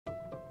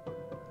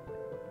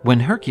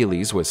When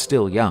Hercules was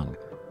still young,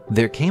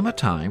 there came a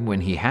time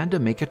when he had to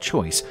make a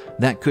choice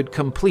that could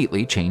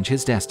completely change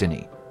his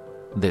destiny.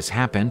 This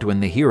happened when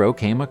the hero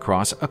came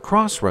across a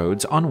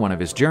crossroads on one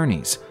of his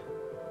journeys.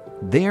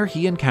 There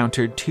he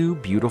encountered two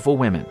beautiful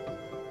women.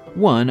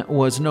 One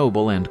was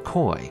noble and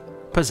coy,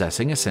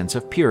 possessing a sense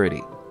of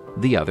purity.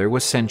 The other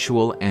was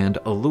sensual and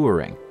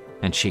alluring,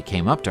 and she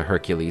came up to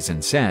Hercules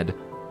and said,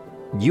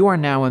 "You are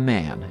now a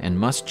man and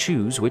must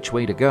choose which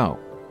way to go.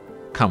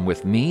 Come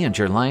with me and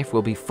your life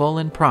will be full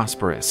and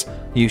prosperous.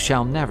 You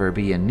shall never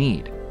be in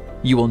need.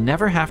 You will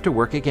never have to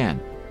work again,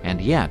 and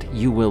yet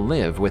you will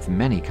live with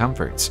many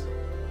comforts."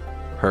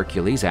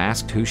 Hercules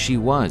asked who she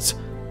was,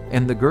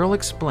 and the girl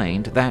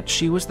explained that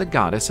she was the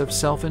goddess of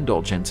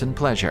self-indulgence and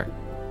pleasure.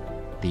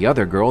 The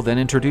other girl then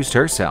introduced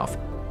herself,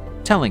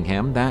 telling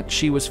him that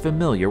she was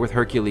familiar with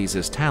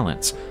Hercules'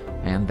 talents,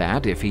 and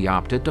that if he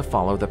opted to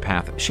follow the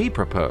path she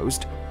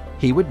proposed,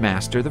 he would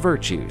master the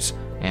virtues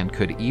and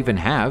could even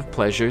have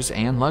pleasures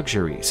and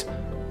luxuries,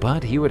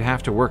 but he would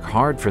have to work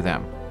hard for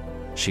them.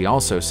 She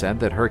also said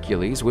that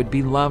Hercules would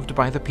be loved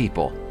by the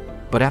people,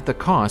 but at the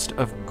cost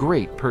of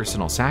great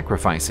personal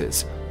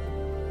sacrifices.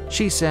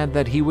 She said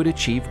that he would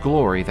achieve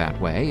glory that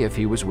way if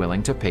he was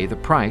willing to pay the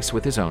price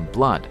with his own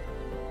blood.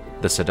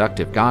 The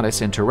seductive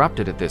goddess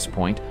interrupted at this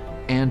point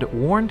and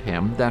warned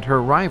him that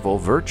her rival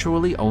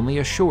virtually only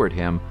assured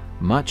him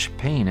much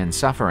pain and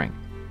suffering.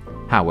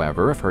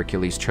 However, if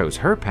Hercules chose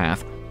her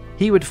path,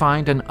 he would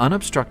find an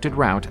unobstructed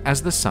route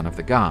as the son of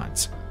the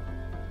gods.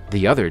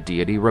 The other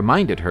deity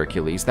reminded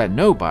Hercules that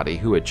nobody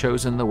who had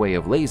chosen the way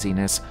of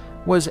laziness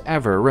was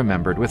ever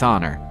remembered with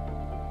honor.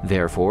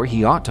 Therefore,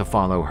 he ought to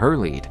follow her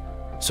lead,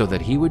 so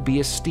that he would be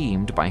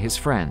esteemed by his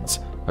friends,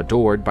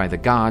 adored by the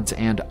gods,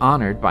 and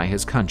honored by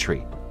his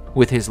country,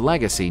 with his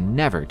legacy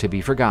never to be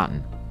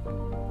forgotten.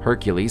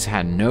 Hercules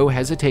had no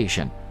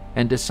hesitation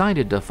and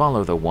decided to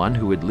follow the one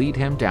who would lead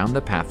him down the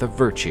path of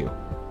virtue.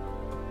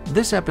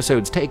 This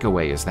episode's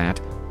takeaway is that,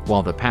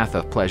 while the path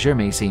of pleasure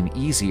may seem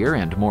easier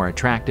and more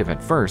attractive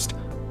at first,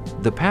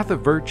 the path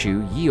of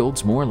virtue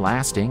yields more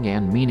lasting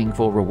and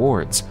meaningful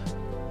rewards.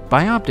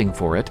 By opting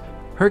for it,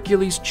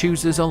 Hercules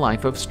chooses a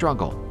life of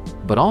struggle,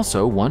 but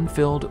also one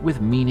filled with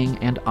meaning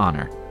and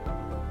honor.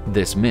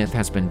 This myth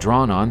has been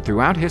drawn on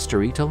throughout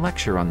history to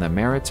lecture on the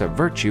merits of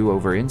virtue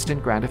over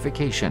instant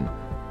gratification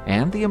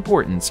and the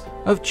importance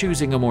of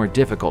choosing a more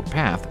difficult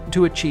path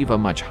to achieve a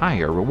much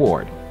higher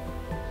reward.